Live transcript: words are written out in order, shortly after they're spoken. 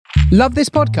Love this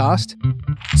podcast?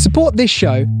 Support this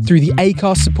show through the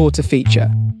Acast supporter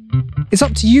feature. It's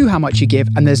up to you how much you give,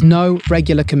 and there's no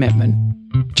regular commitment.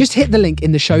 Just hit the link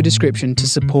in the show description to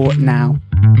support now.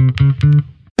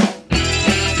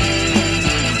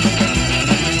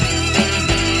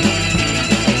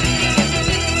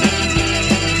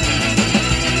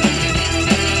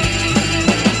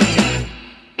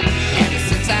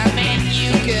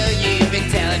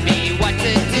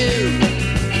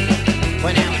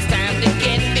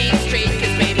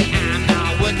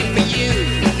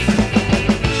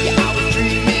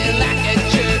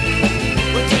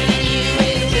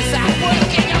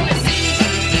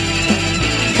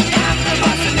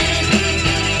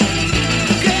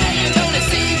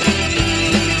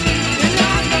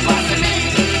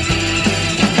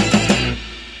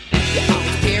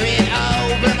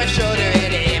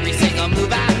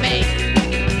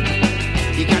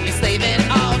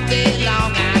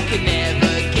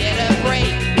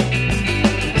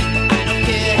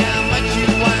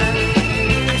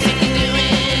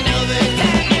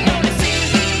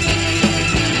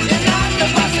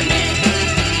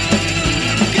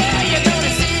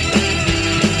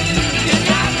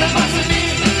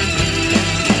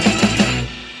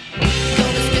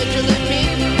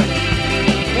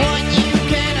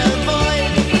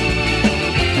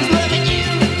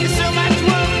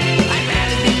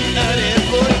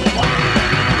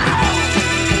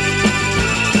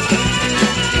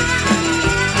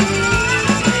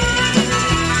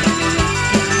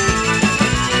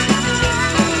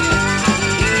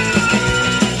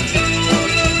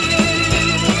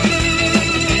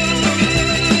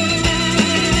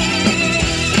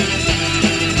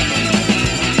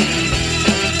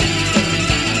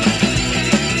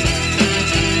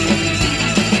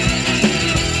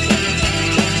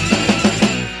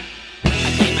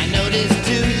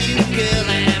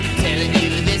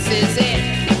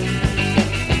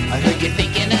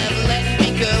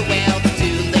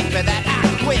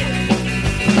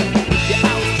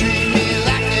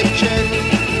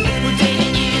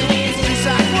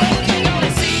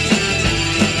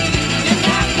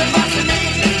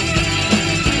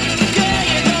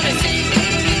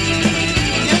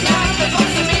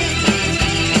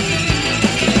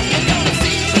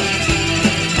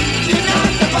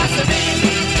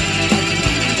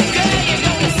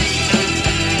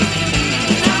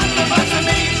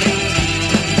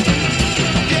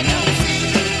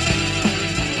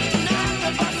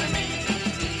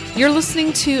 You're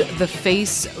listening to The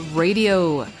Face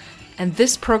Radio, and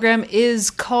this program is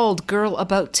called Girl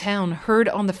About Town, heard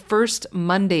on the first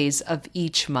Mondays of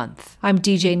each month. I'm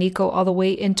DJ Nico, all the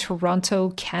way in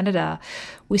Toronto, Canada.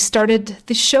 We started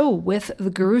the show with The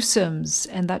Gruesomes,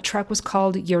 and that track was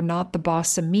called You're Not the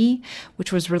Boss of Me,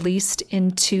 which was released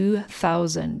in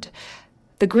 2000.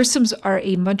 The Gruesomes are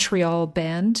a Montreal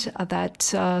band that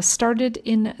started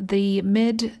in the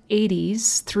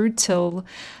mid-'80s through till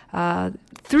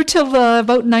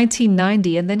about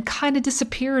 1990, and then kind of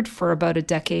disappeared for about a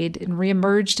decade and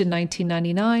reemerged in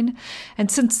 1999. And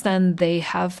since then, they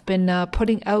have been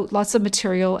putting out lots of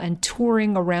material and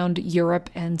touring around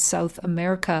Europe and South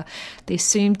America. They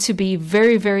seem to be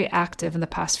very, very active in the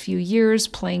past few years,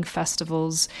 playing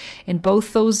festivals in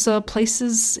both those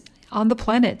places on the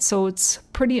planet. So it's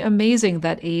pretty amazing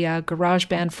that a garage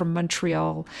band from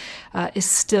Montreal is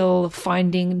still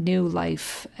finding new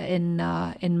life in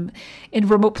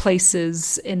remote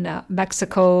places in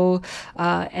Mexico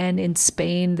and in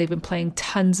Spain. They've been playing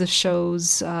tons of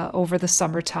shows over the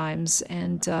summer times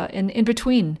and in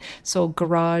between. So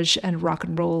garage and rock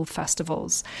and roll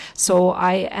festivals. So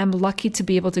I am lucky to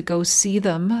be able to go see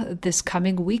them this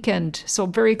coming weekend. So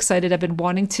I'm very excited. I've been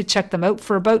wanting to check them out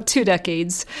for about 2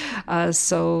 decades.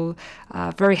 So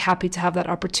very happy to have that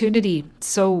opportunity.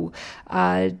 So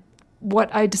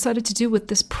what I decided to do with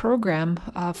this program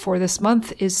for this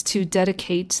month is to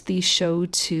dedicate the show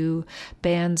to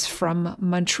bands from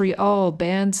Montreal,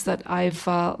 bands that I've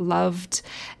loved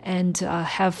and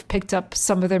have picked up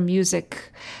some of their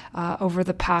music over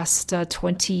the past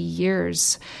 20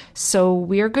 years. So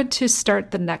we are going to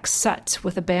start the next set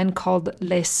with a band called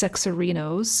Les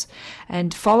Sexerinos,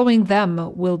 and following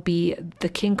them will be the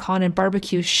King Khan and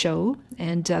Barbecue show.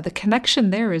 And the connection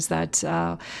there is that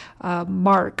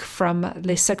Mark from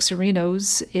Les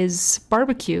Sexerinos is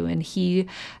Barbecue, and he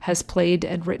has played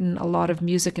and written a lot of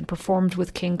music and performed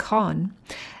with King Khan.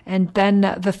 And then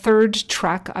the third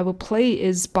track I will play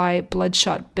is by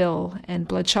Bloodshot Bill. And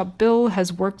Bloodshot Bill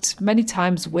has worked many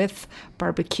times with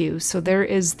Barbecue. So there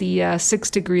is the 6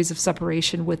 degrees of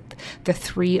separation with the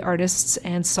 3 artists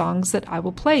and songs that I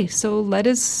will play. So let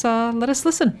us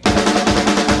listen.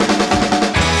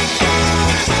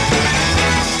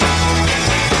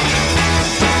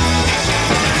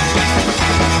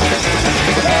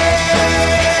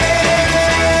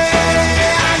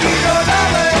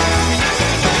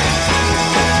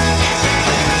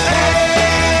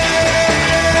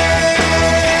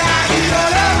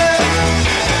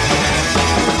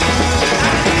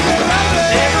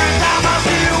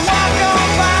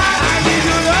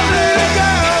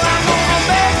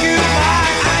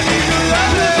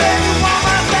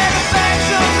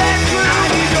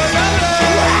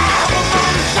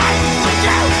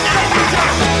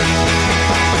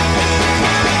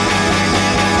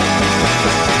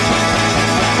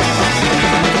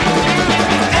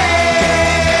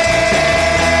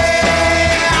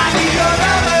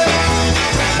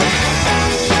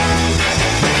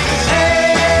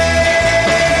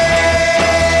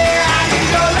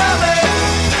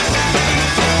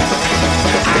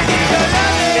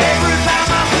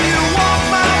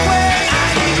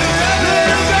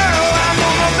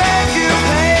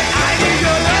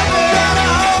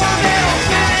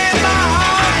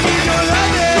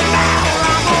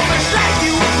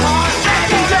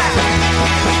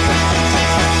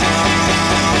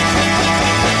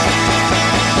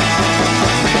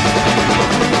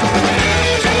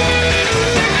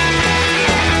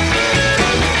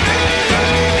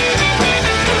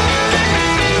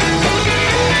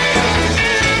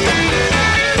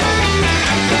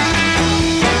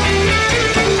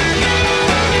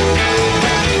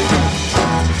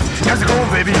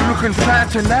 fucking fat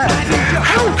tonight.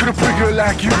 How could a pretty girl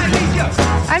like you be?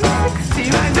 I'm 16.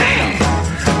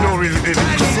 No, really, baby.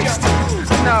 16?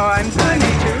 No, I'm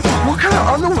 22. What kind of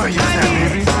underwear you got,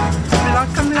 baby?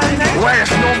 Lock 'em like that. Well, it's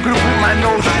no good with my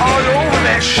nose all over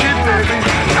that shit, baby.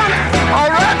 All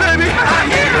right, baby. I'm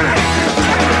here.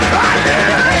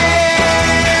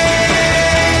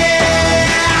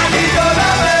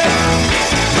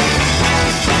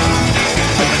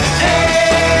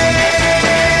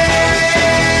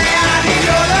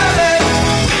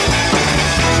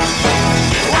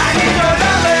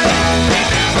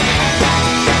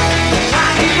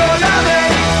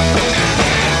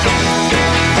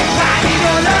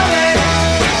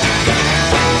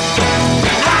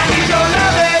 Your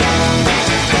love.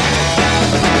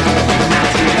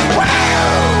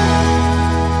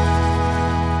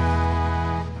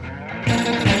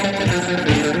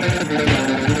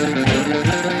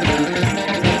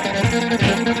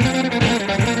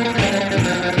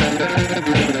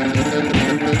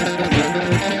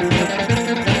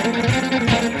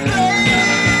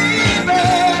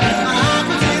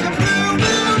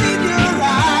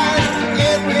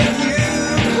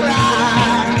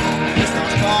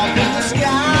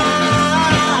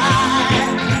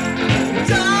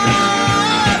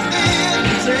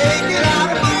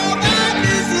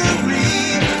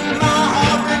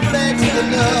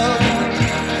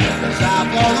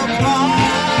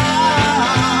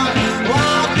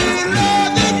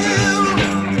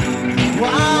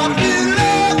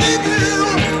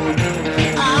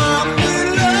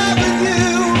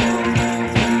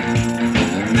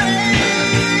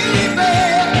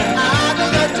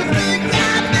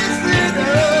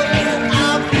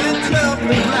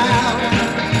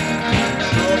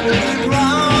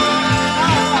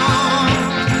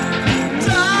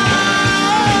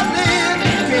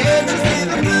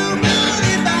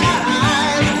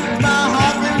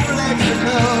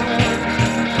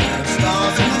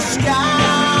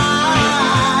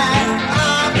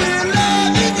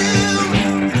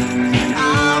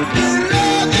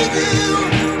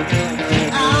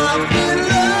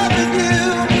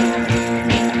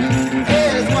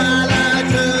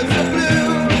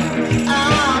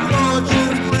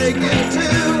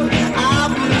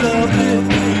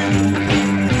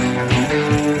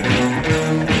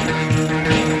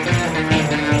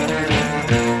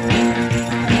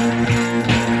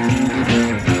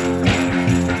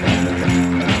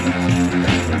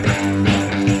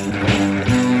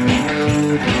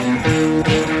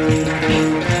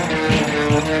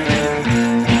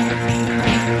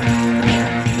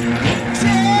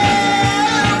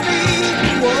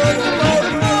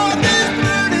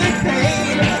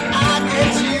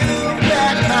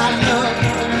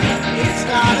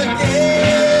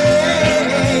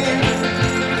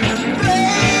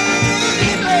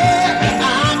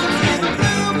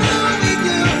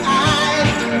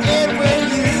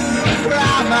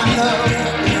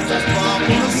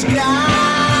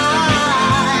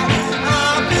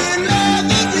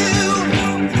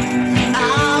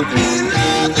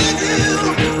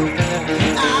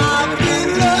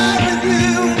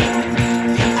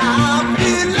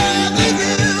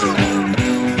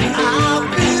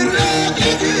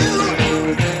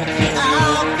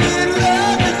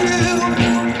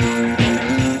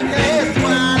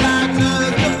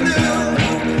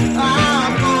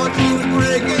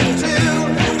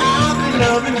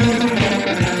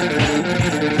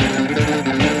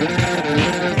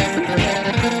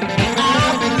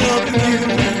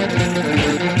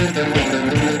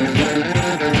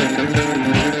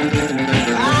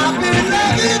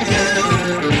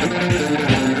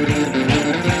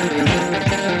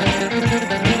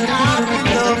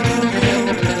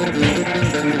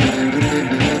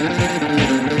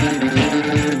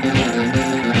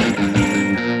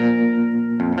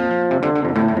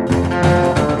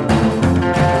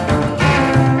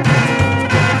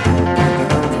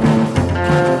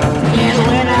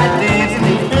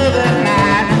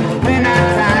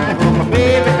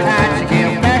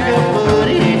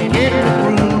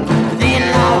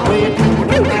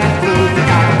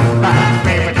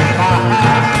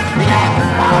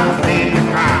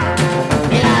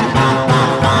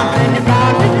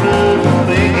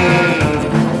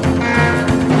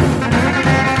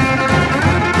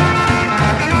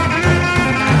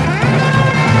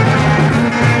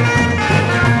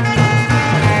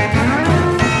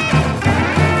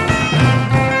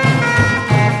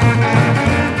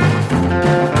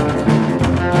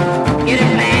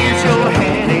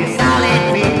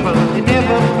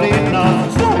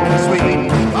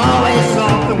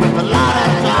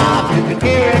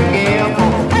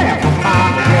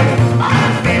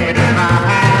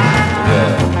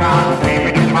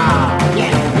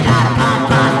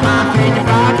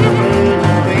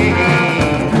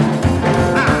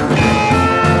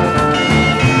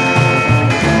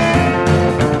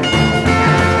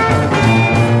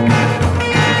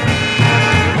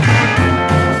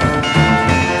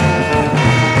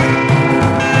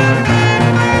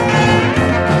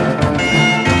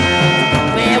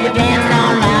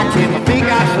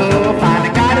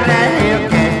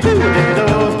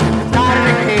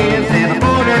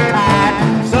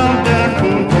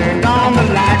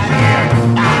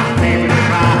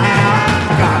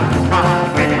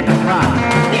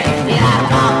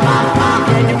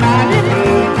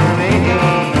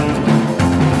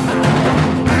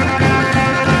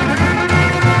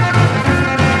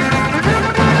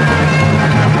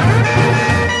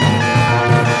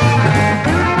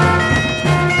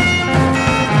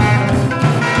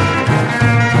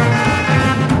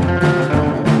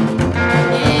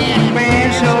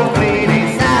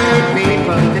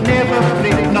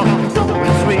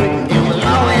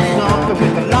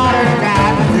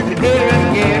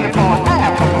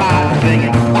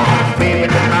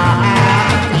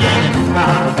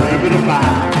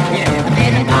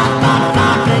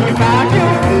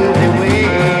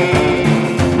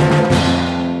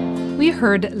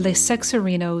 heard Les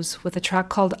Sexerinos with a track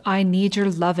called I Need Your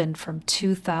Lovin' from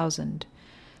 2000.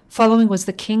 Following was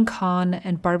the King Khan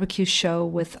and Barbecue Show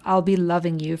with I'll Be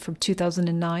Loving You from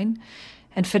 2009,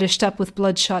 and finished up with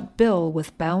Bloodshot Bill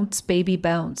with Bounce Baby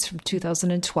Bounce from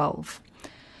 2012.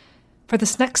 For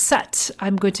this next set,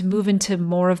 I'm going to move into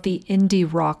more of the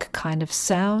indie rock kind of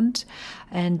sound,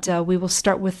 and we will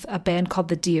start with a band called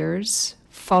The Deers,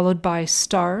 followed by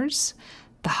Stars,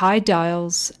 The High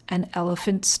Dials, and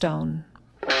Elephant Stone.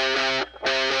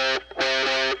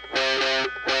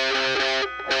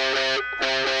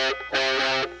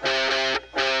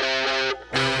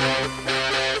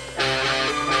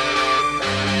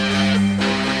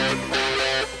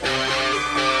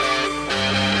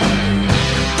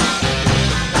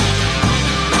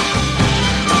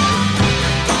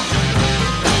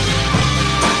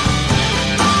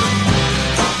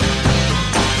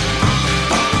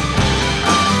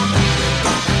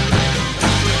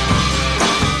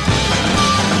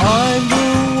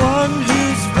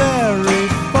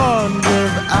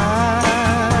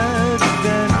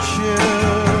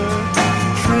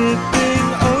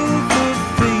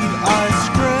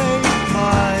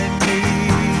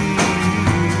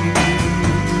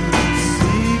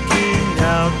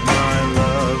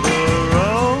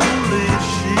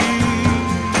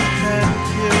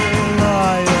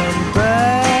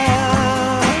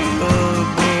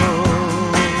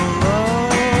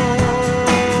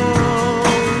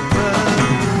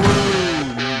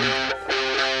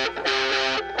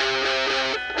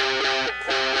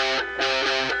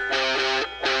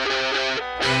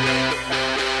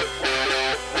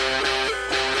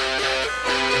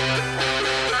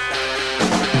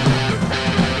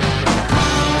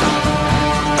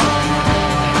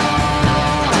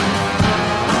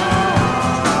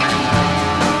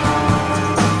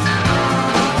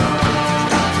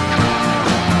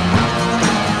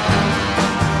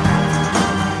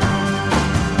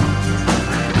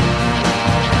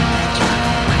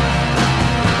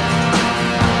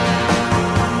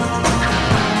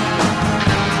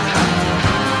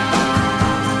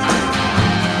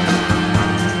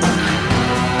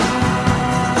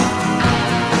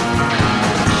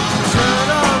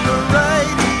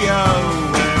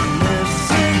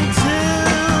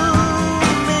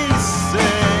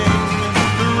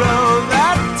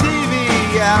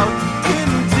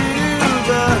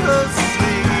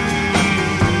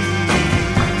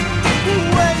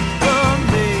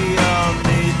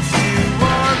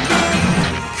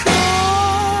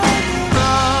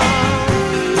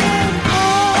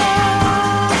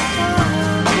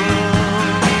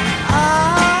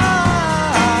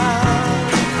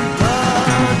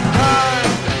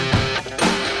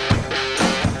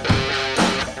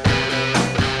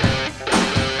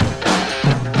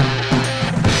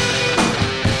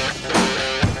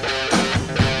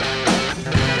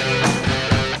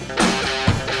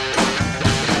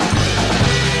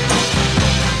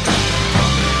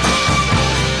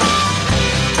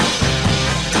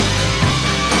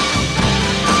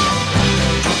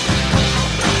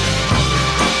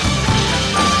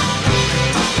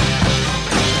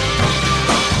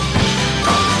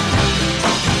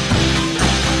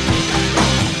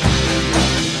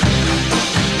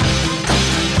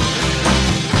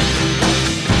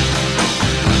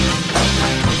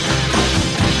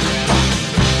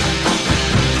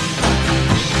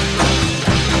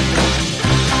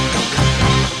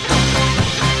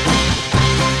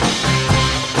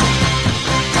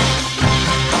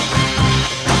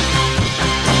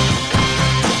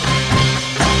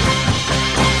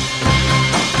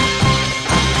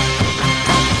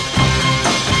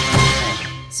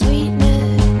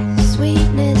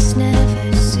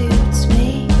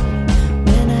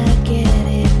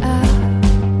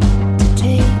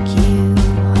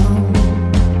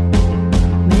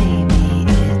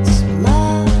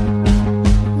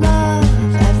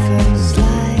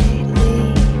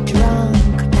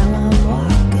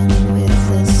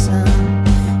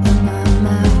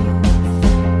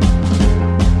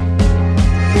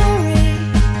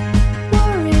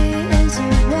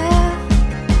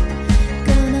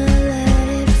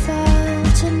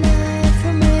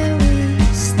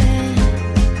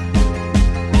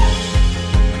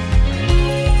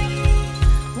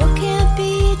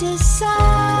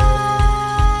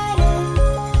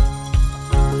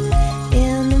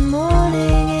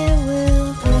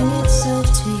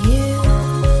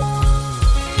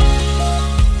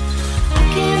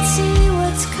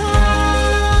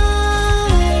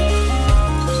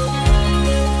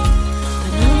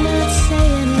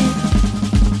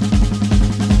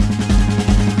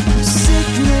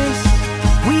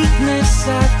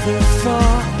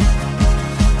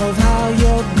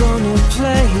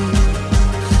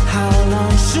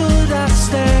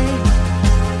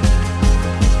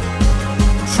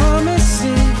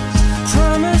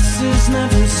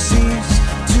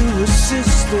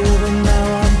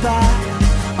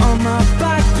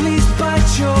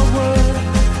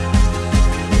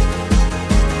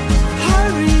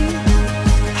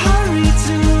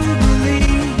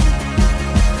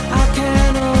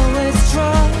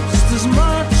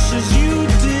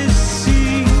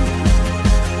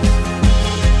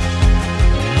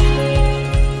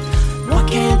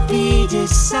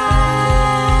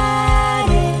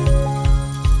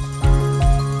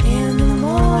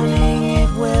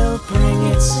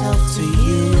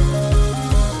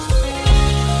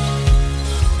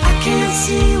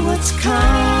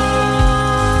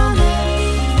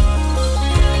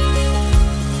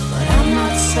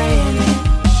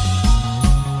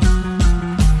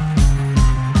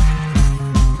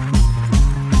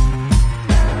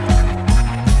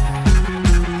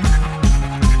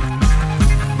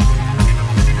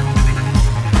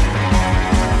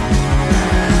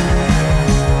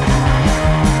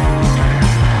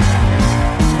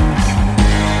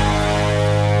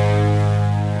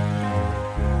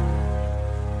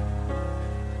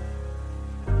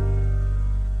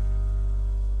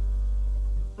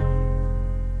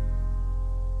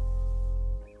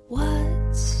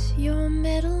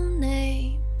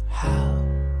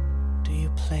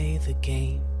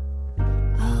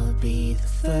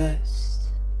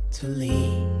 to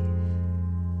leave.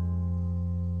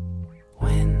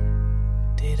 When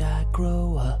did I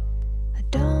grow up? I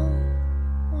don't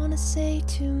wanna say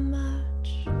too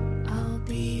much. I'll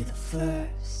be the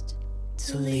first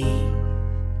to leave.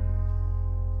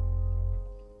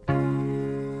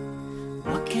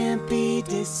 What can't be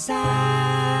decided?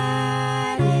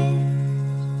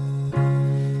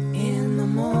 In the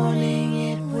morning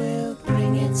it will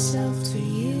bring itself to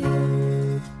you.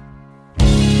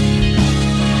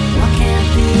 What can't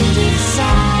be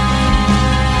decided?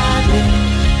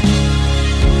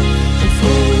 And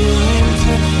fool you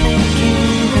into thinking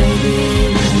maybe you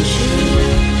can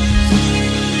choose.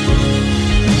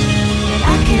 And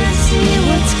I can't see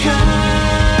what's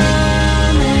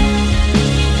coming.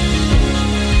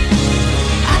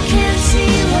 I can't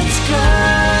see what's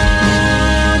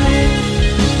coming.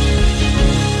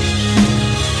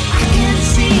 I can't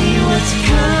see what's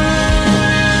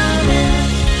coming.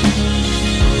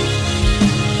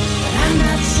 But I'm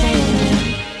not saying it.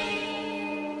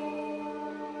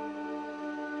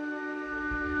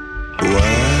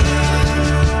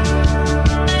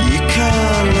 You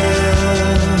call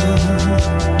love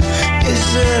is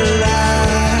a lie.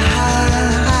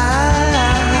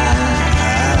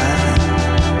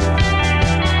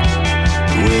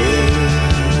 Will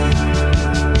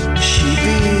she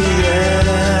be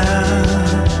there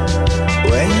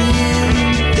when you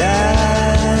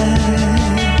die?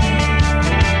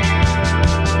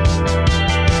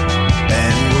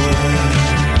 And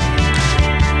what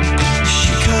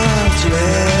she calls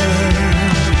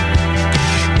love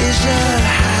is a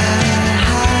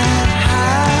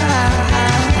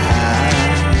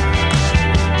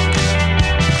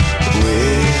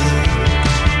will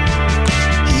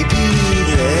he be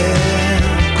there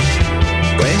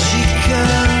when she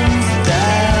comes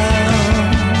down?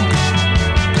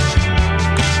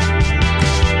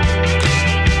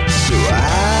 So I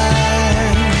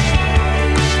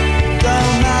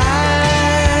don't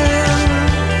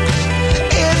mind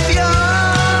if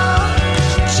you're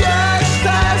just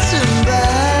passing by,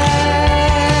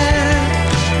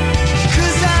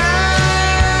 'cause I'm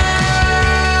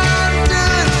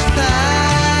doing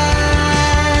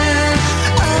fine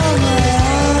on my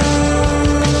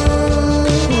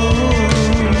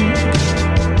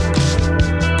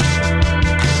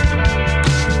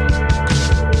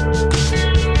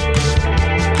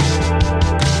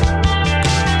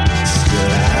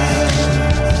Still out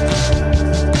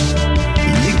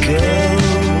you go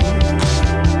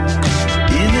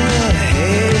in a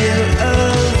hail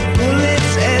of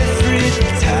bullets every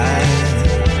time.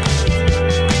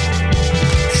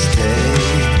 Stay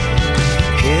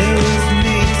here with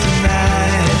me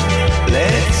tonight.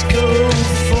 Let's go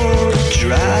for a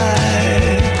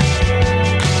drive.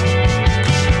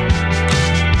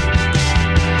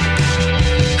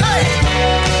 Hey!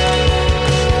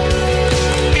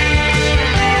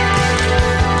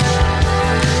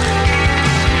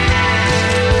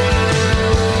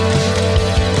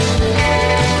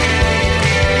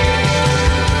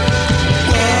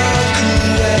 Walk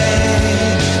away,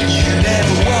 you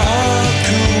never walk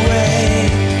away.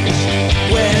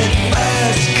 When it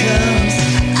first comes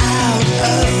out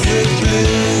of the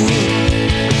blue,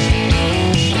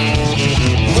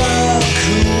 walk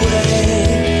away,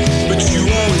 but you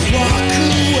always walk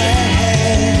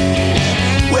away.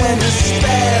 When the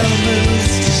spell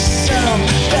moves to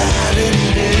somebody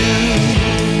new.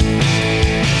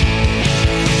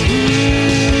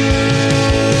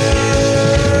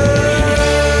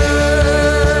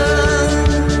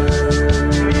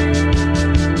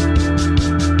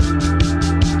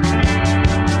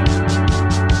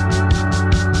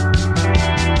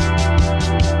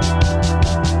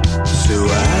 So I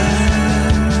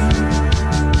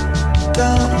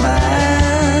don't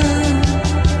mind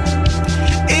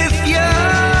if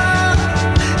you're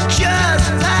just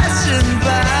passing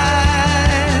by,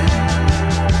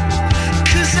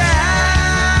 'cause I'm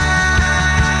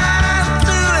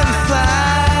doing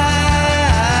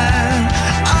fine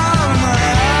on my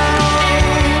own.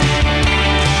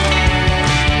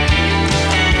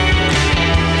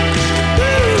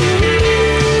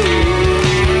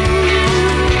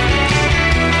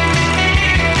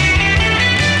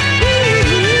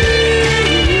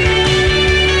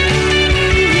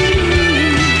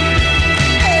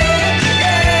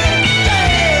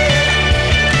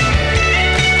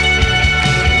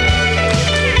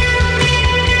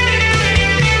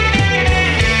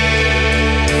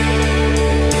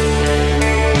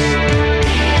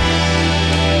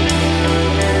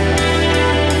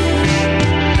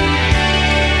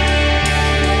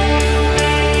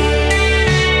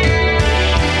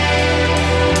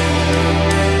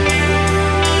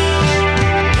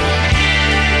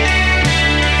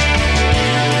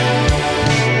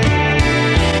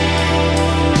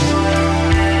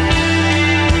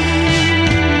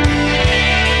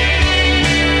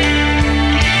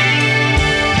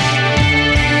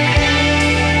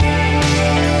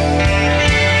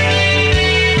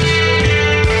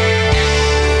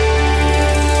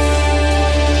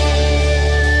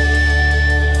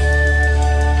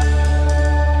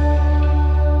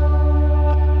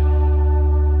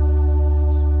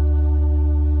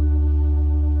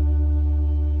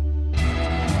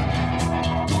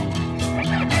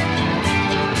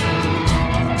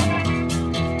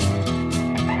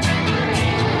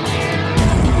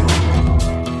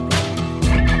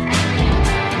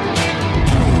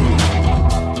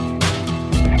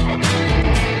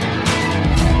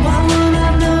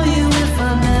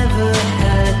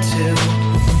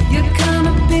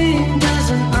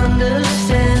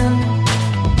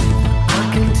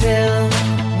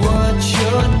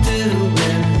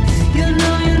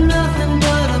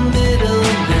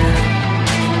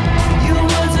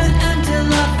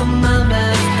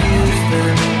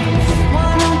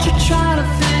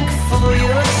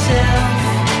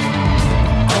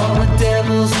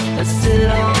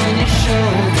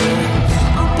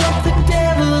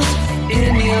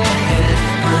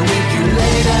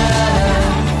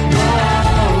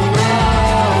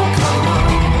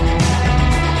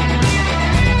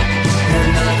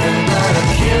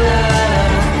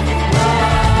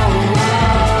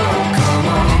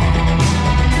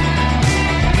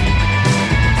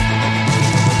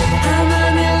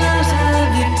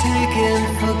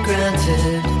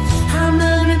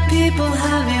 people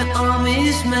have your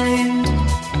armies maimed.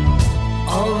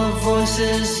 All the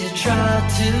voices you try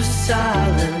to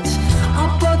silence.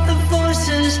 I'll put the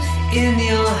voices in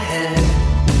your head.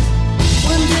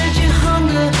 When did you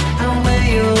hunger and where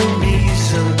your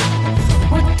reason?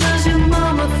 What does your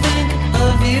mama think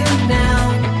of you now?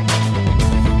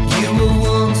 You were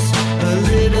once a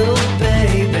little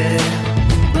baby,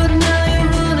 but now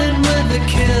you're running with the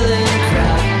killing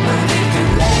crowd.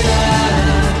 Manipulator,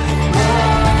 whoa,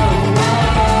 whoa,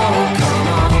 come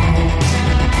on.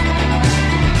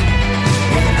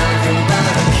 You're nothing but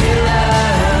a killer.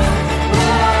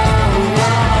 Whoa,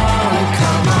 whoa,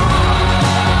 come on.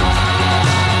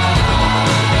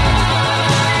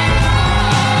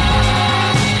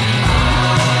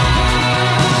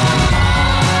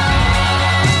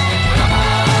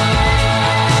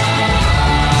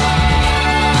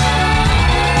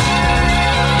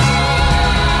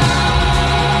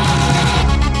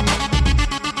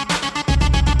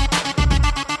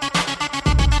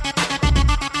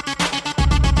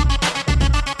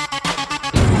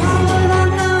 How would I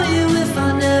know you if I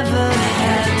never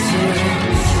had to?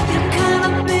 Your kind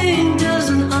of being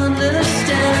doesn't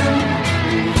understand.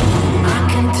 I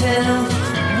can tell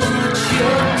what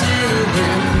you're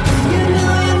doing. You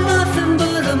know you're nothing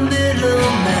but a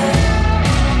middleman.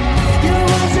 Your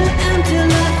words are empty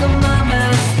like the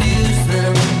mouth spews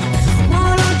them. Why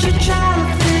don't you try to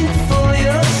think for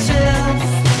yourself?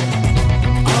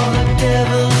 All the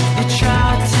devils you try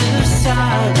to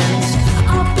silence.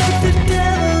 I'll bet the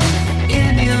devil's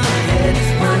in your head.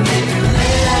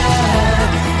 Manipulator,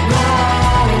 whoa,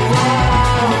 whoa,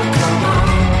 come on.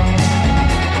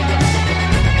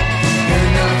 You're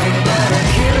nothing but a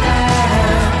killer.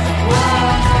 Whoa,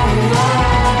 whoa,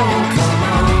 come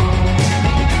on.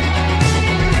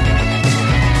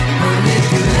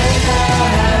 Manipulator,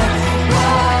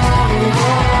 whoa,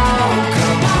 whoa,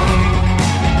 come on.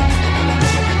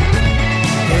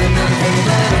 You're nothing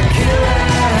but a killer.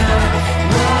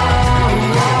 Whoa,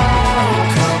 whoa,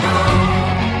 come on.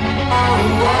 Oh,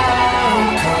 whoa,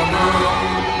 come on.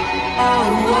 Oh,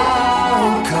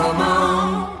 whoa, come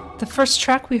on. The first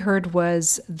track we heard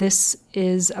was This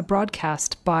Is a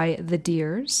Broadcast by The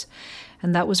Deers,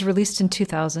 and that was released in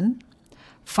 2000,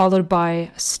 followed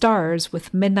by Stars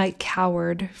with Midnight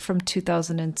Coward from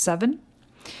 2007,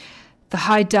 The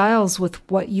High Dials with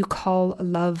What You Call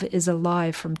Love Is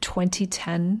Alive from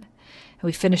 2010, and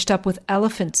we finished up with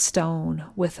Elephant Stone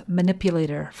with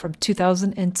Manipulator from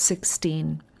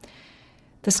 2016.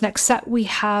 This next set we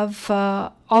have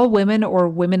all women or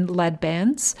women-led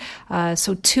bands,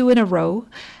 so two in a row,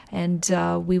 and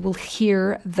we will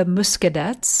hear the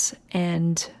Muscadettes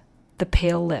and the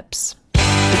Pale Lips.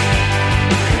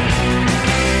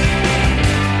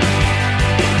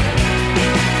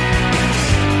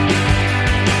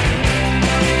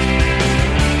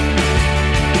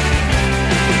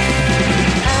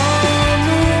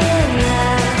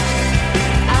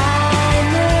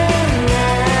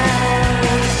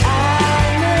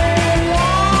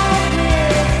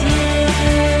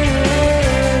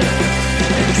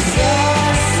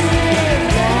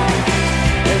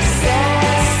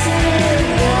 Obsessive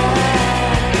love.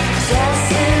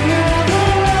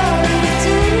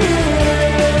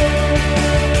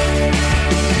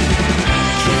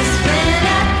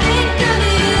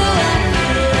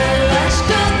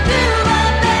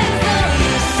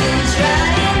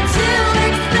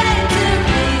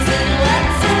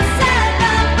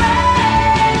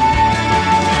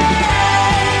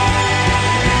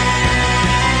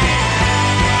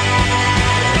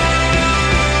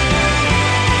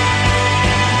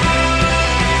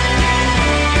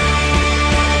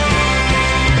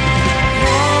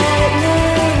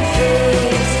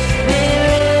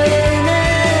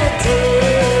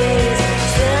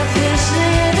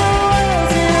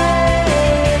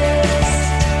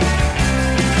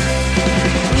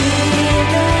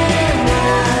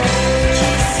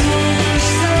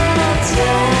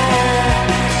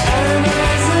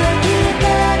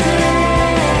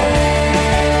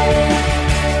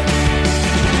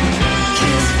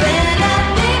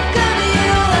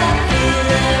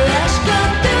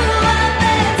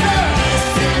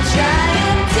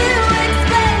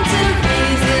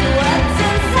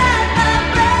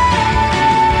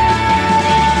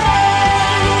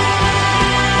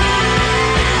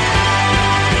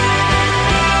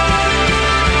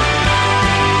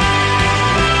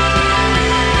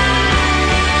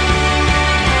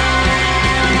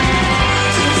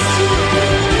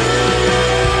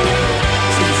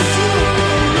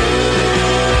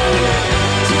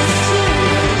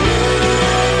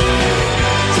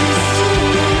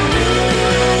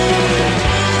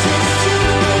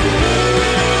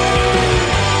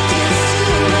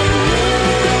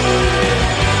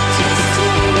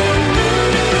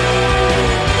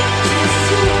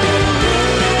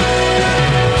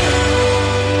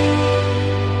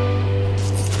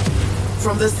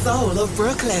 of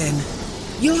Brooklyn.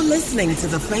 You're listening to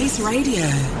The Face Radio.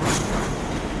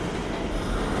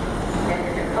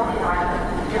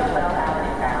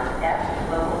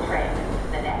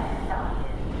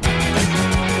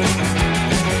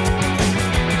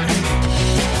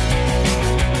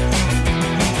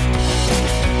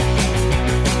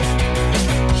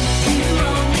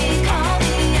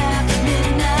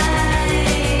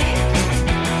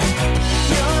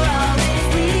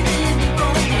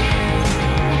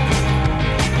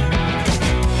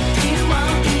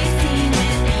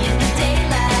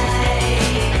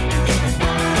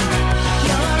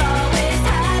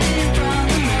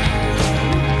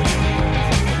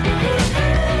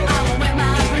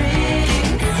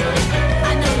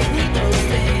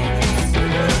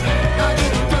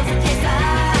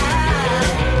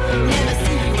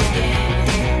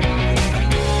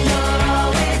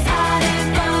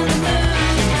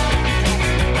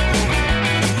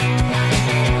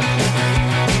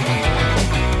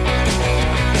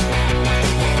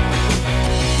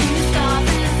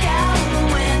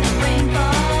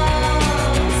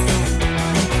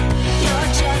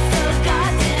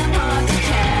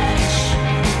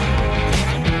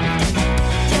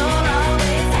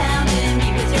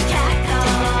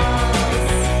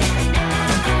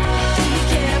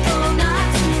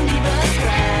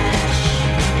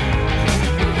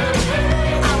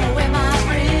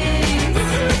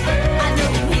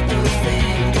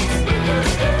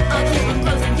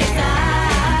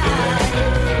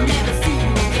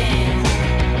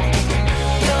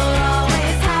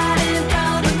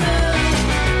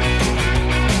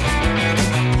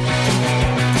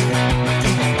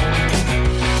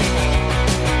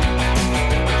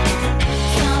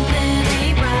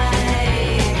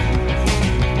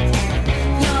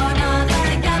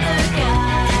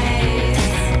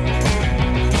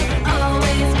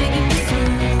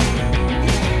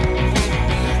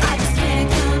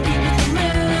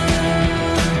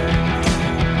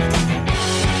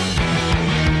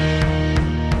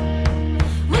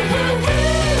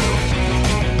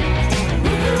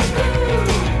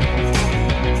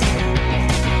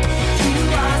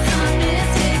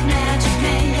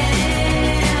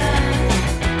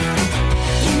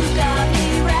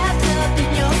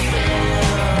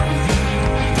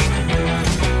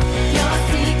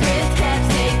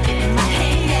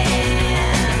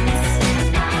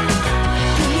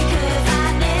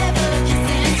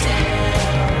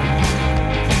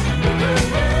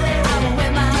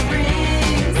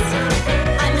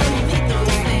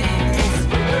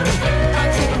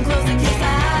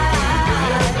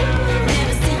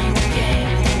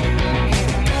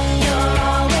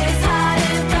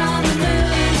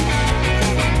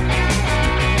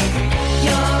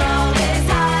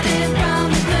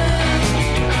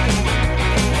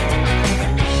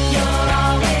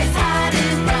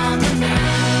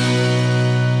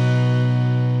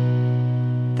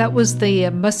 That was the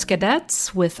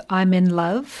Muscadettes with I'm in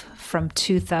Love from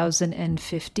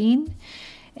 2015.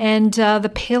 And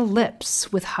the Pale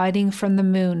Lips with Hiding from the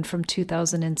Moon from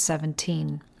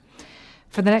 2017.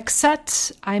 For the next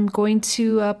set, I'm going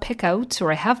to pick out,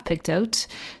 or I have picked out,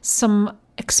 some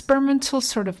experimental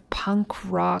sort of punk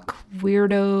rock,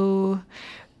 weirdo,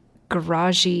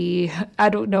 garagey, I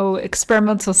don't know,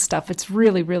 experimental stuff. It's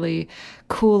really, really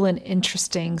cool and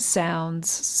interesting sounds.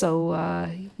 So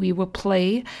we will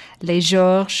play Les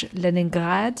Georges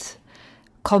Leningrad,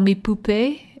 Call Me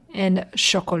Poupée, and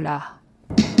Chocolat.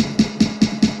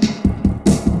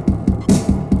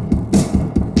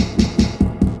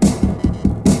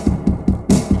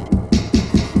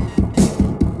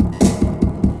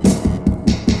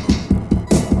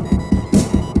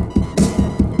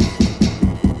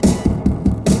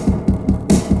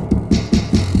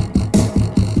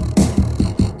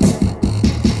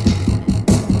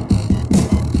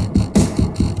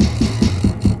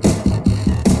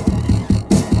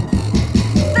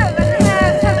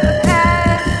 Hands to the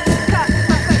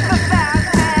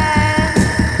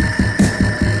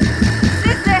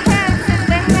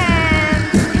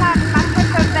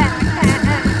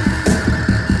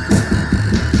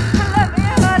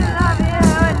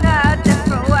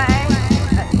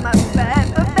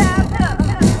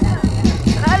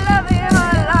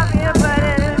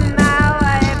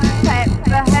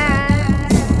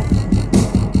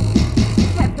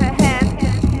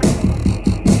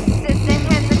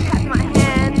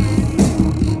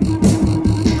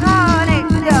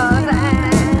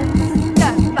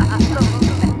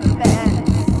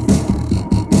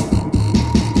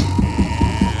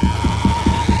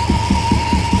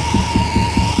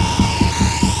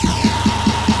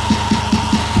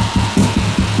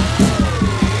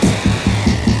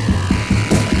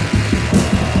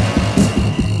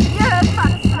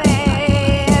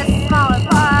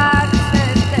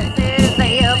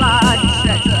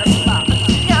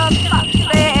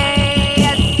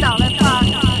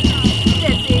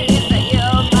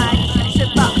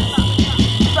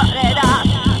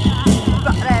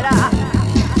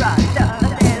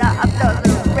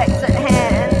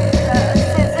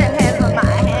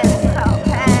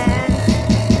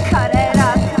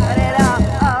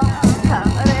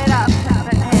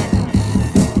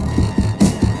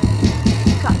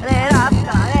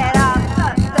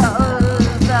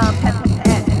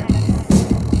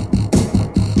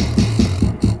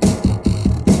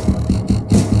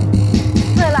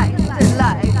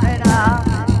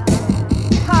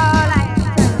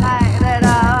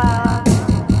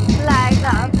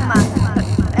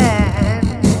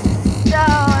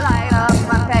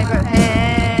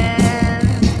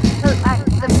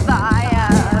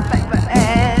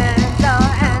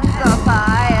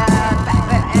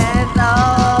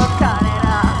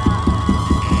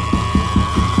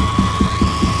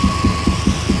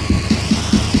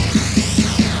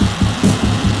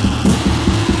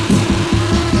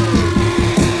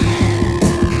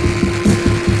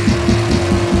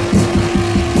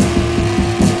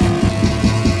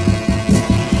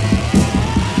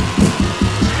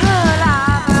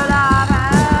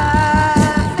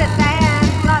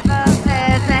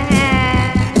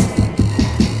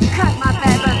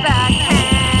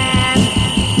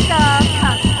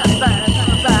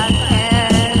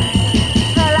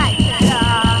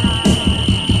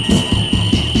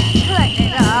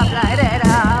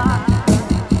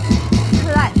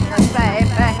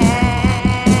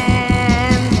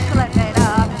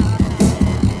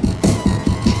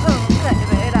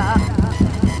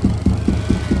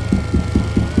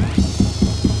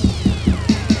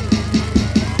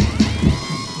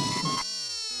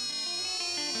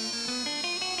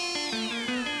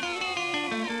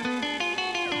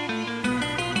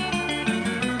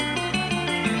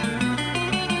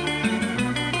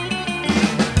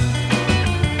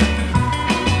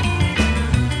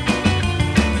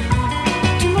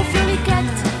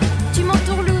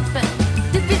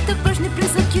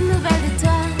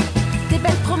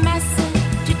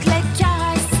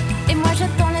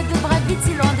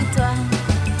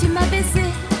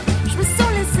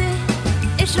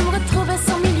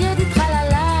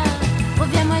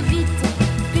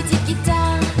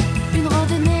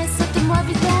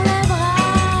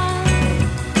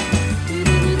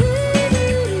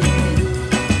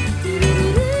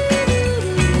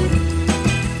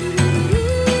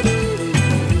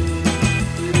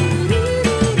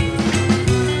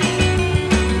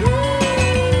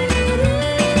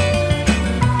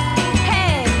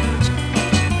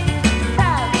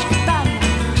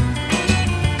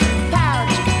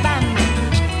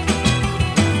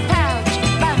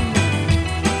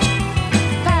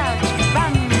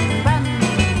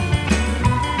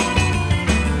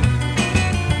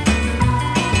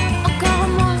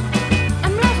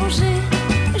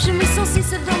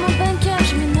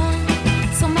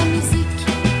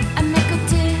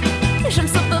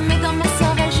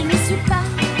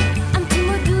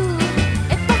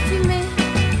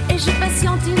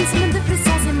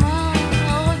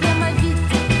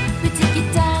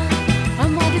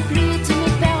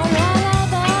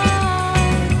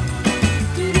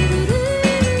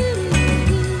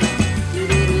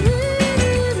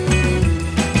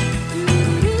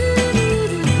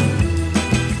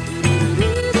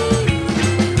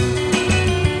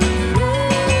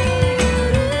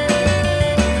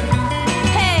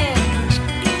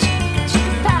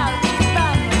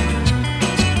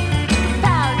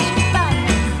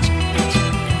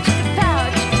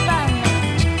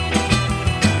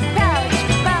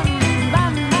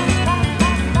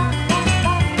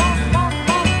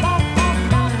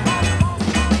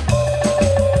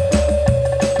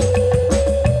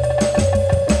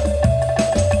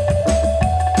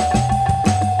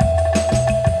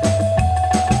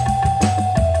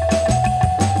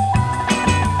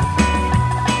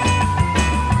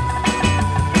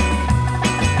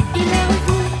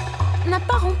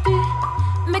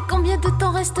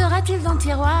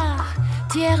tiroir.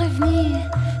 Tu es revenu,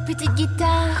 petite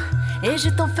guitare, et je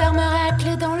t'enfermerai à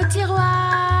clé dans le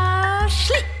tiroir.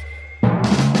 Schlick.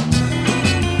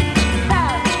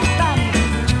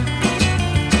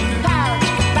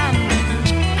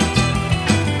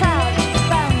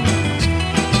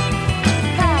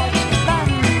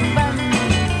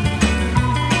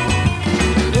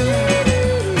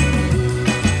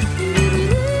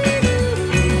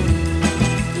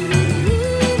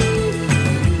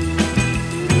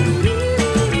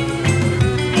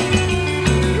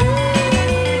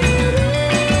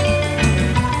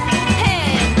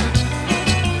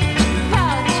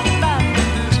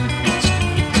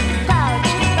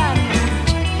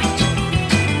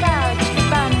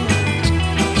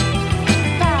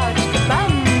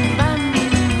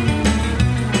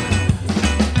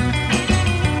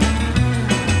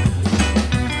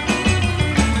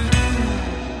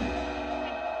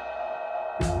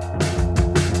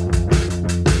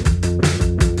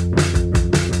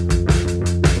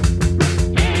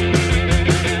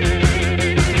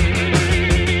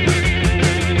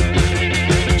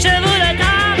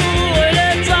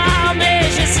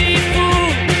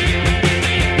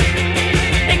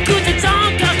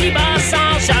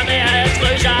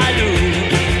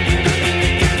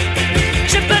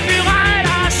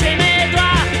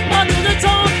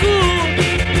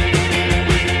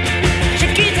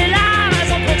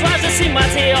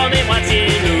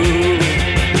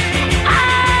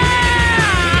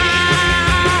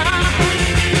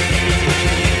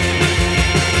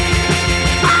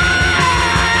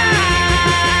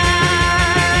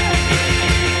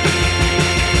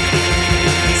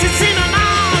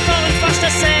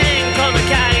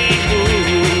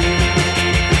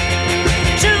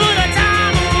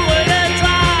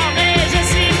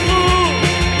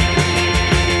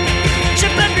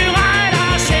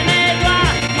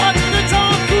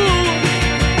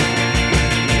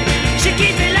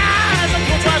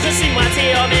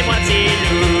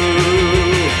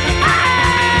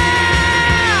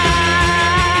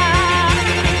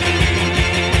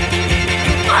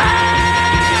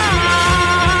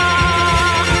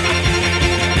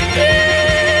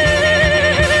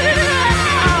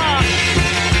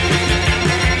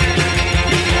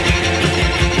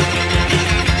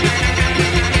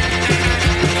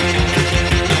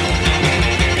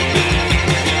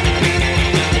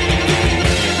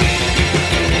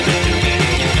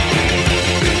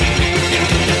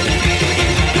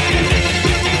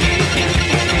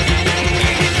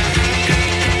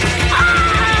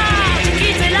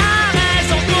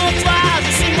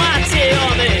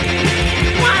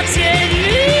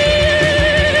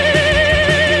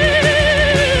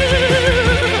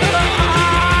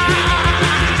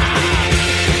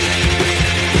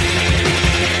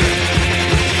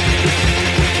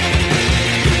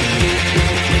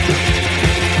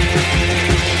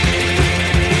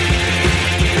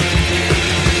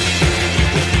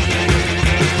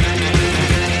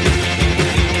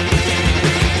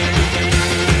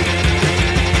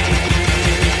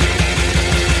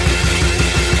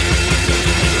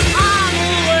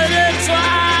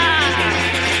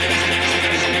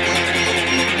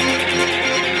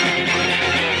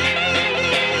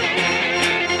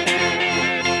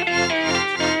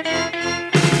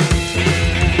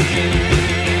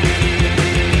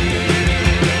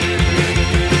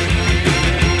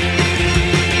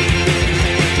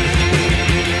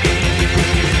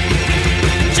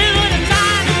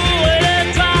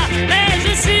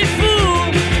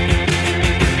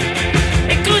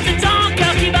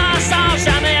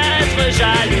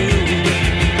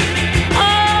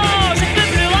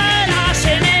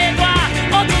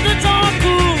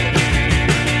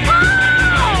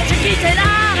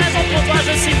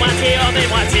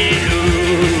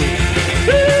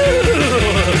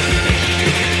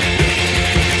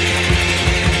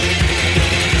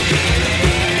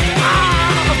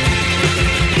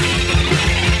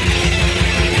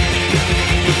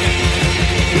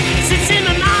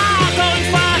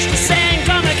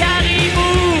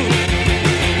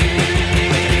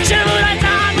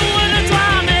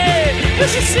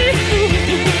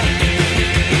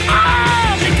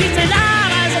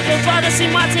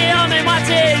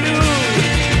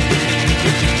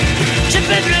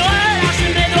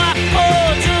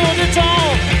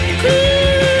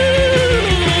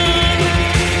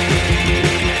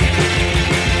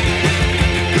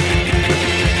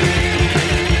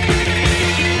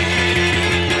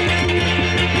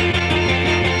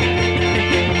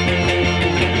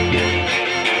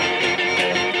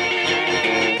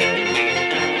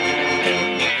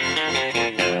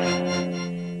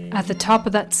 At the top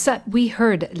of that set, we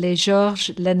heard Les Georges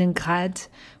Leningrad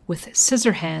with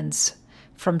Scissorhands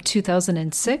from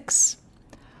 2006,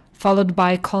 followed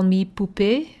by Call Me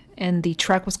Poupée, and the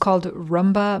track was called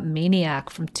Rumba Maniac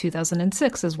from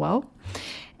 2006 as well.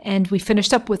 And we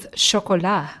finished up with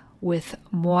Chocolat with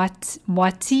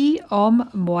Moitié Homme,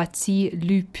 Moitié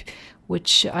Loup,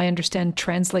 which I understand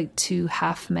translate to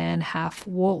half man, half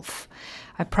wolf.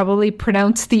 I probably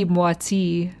pronounced the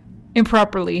moitié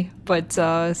improperly, but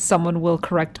someone will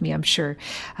correct me, I'm sure.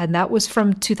 And that was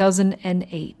from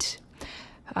 2008.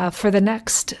 For the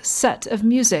next set of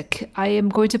music, I am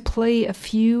going to play a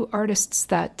few artists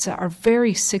that are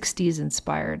very 60s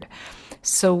inspired.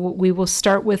 So we will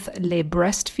start with Les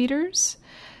Breastfeeders,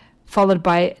 followed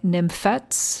by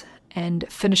Nymphettes, and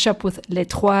finish up with Les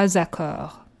Trois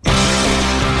Accords.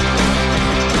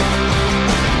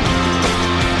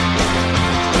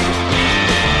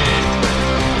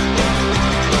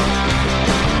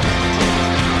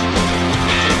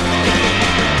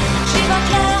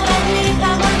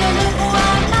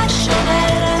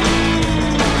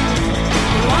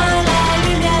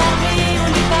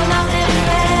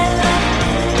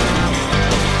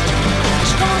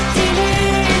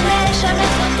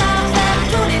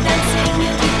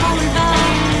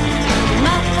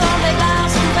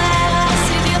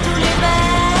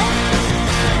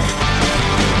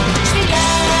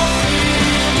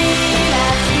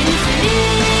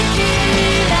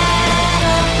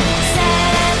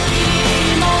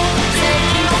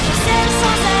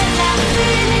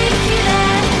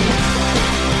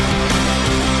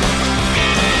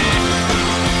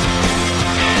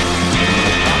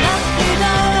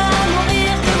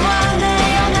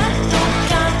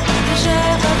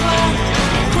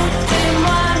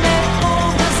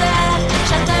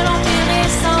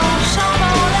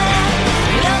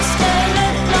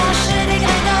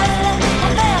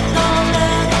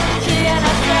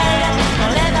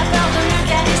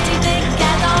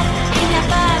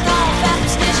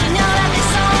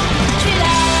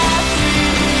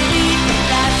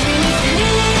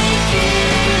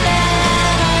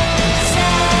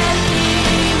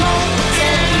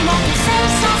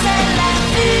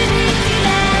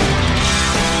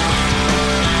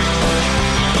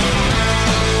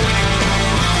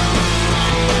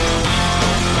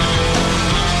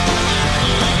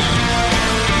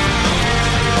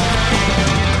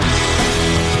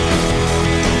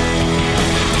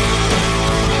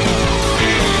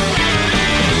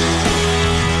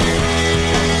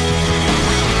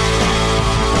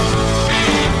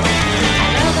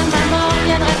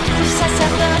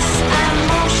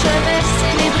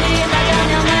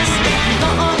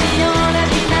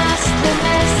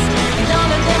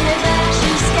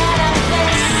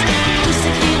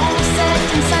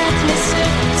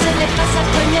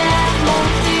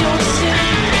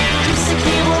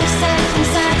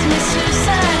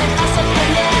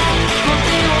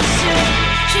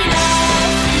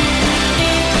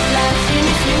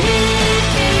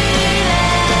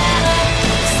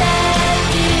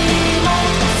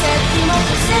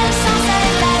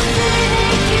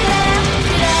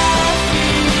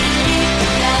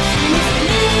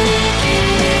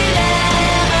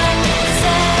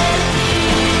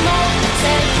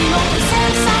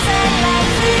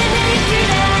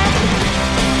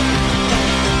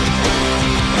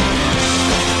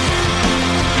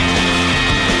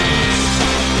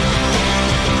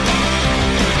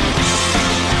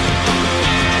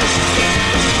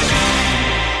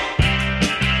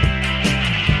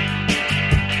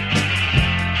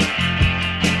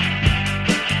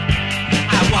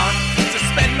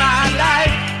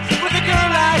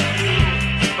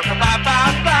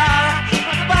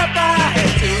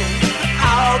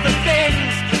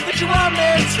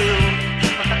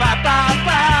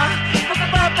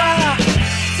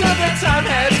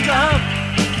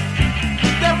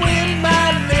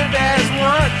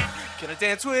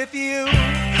 Dance with you. I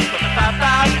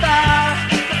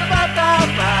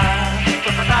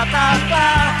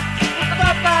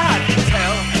can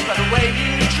tell by the way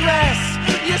you dress,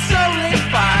 you're so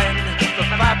refined. And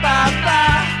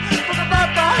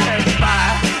by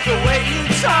the way you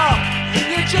talk,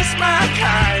 you're just my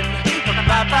kind.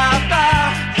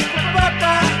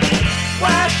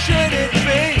 Why should it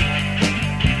be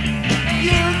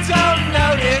you don't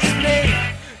notice me?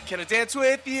 Can I dance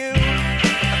with you?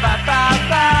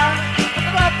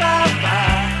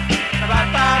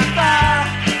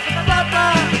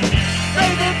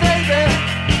 Baby, baby,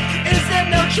 is there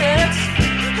no chance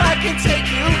I can take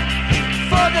you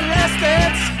for the last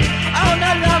dance? All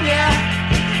night long, yeah,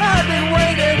 I've been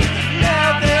waiting.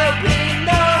 Now there'll be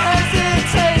no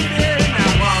hesitating. I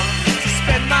want to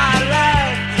spend my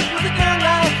life with a girl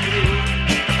like you.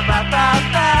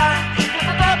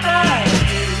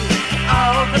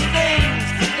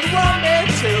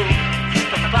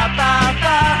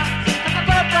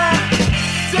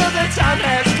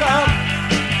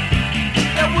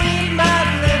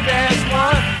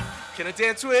 wanna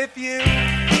dance with you.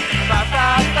 Ba ba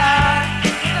ba,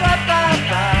 ba ba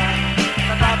ba,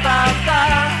 ba ba ba,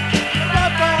 ba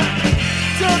ba.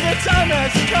 Till the time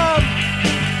has come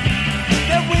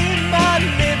that we might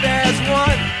live as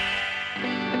one.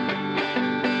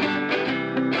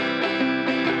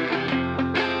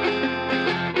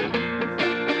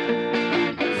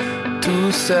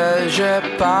 Tout seul je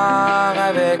pars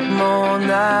avec mon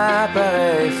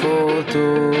appareil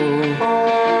photo.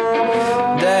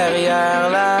 Derrière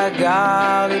la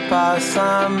gare, les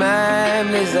passants,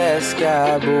 même les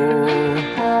escabeaux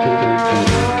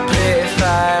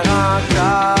préfèrent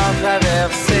encore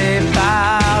traverser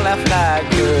par la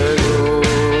flaque d'eau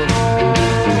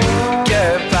que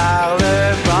par le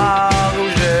bord où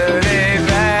je les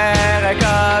verrai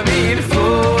comme il faut.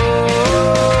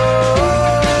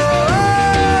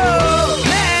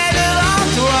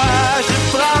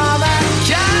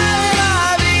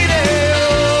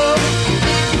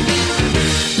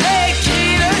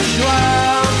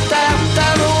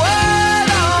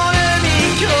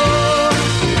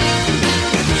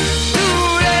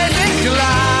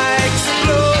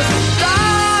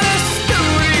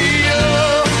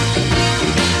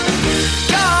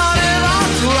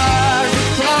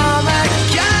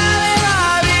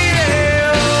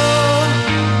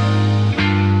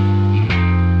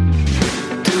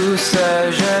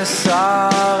 Je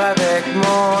sors avec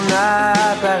mon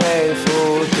appareil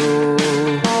photo.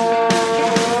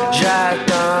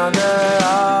 J'attends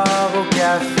dehors au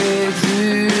café du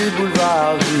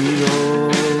boulevard du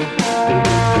Haut.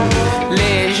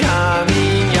 Les gens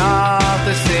m'ignorent,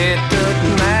 c'est tout de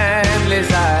même les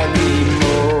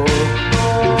animaux.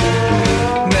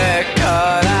 Ne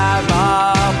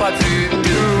collaborent pas du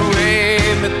tout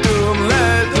et me tournent le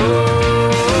dos.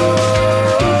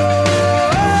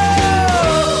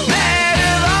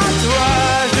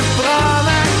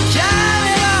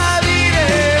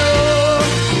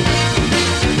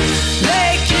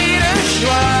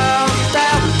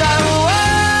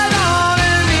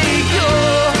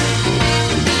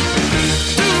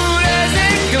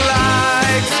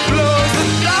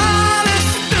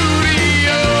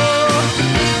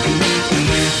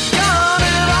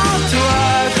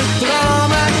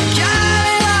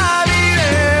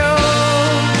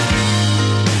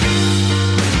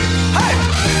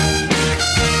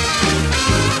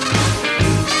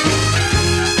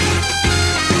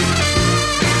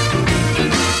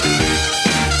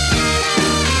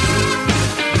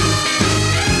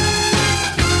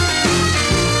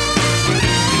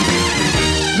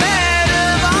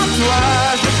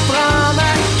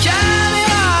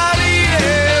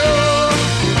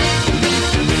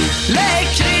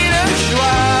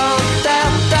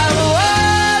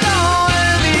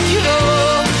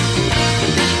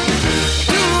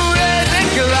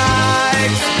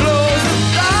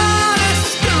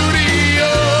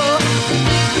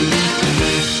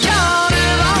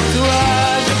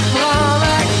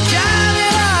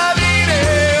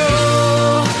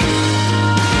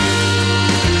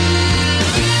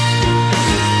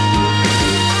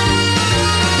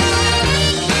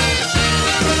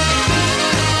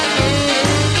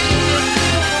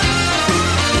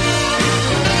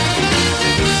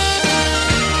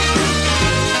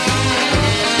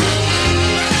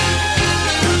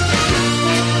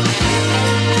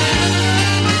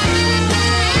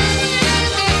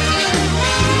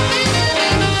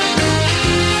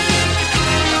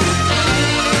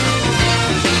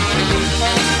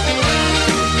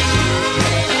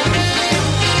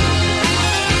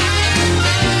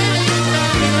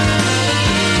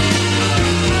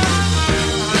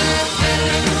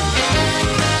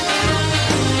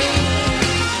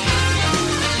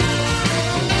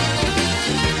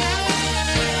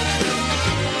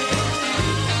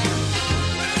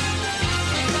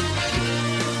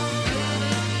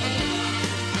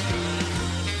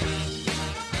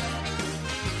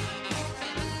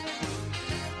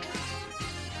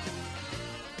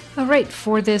 All right,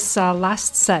 for this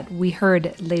last set, we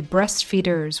heard Les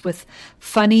Breastfeeders with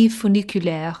Funny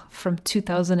Funiculaire from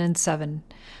 2007,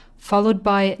 followed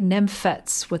by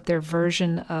Nemfets with their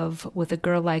version of With a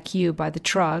Girl Like You by the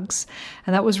Trogs,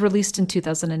 and that was released in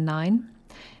 2009.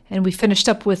 And we finished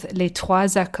up with Les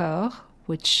Trois Accords,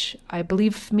 which I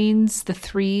believe means the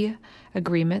three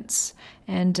agreements,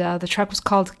 and the track was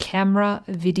called Camera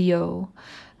Video,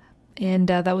 and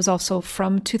that was also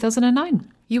from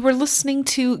 2009. You were listening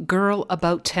to Girl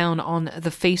About Town on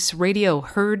The Face Radio,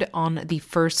 heard on the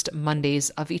first Mondays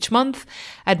of each month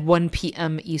at 1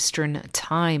 p.m. Eastern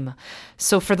Time.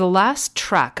 So for the last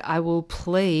track, I will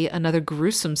play another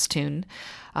Gruesomes tune.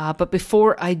 But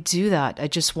before I do that, I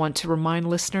just want to remind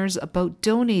listeners about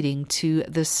donating to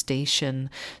the station.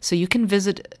 So you can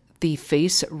visit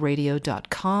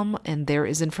thefaceradio.com, and there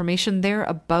is information there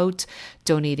about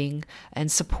donating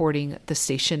and supporting the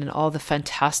station and all the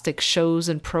fantastic shows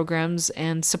and programs,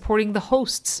 and supporting the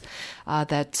hosts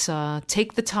that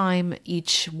take the time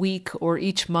each week or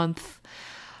each month.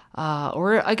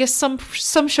 Or I guess some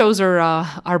shows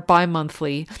are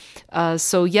bi-monthly.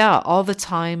 So yeah, all the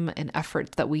time and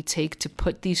effort that we take to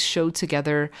put these shows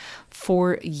together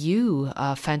for you.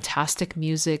 Fantastic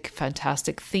music,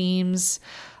 fantastic themes,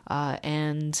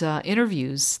 and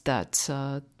interviews that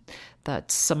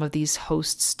some of these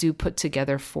hosts do put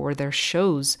together for their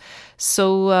shows.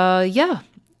 So yeah.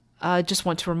 I just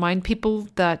want to remind people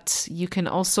that you can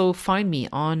also find me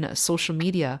on social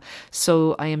media.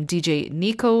 So I am DJ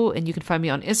Nico, and you can find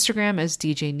me on Instagram as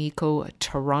DJ Nico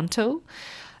Toronto,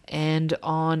 and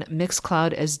on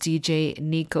Mixcloud as DJ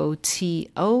Nico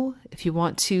TO. If you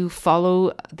want to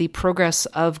follow the progress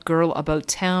of Girl About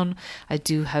Town, I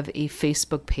do have a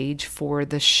Facebook page for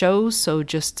the show. So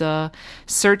just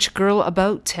search Girl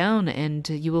About Town, and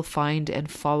you will find and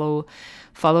follow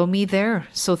me there.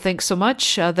 So thanks so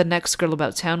much. The next Girl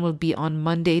About Town will be on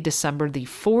Monday, December the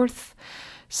 4th.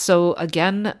 So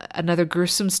again, another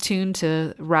Gruesomes tune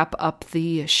to wrap up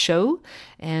the show.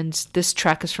 And this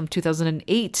track is from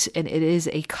 2008, and it is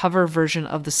a cover version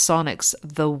of the Sonics'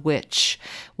 The Witch,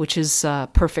 which is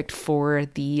perfect for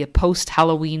the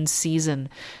post-Halloween season.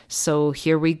 So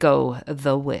here we go,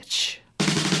 The Witch.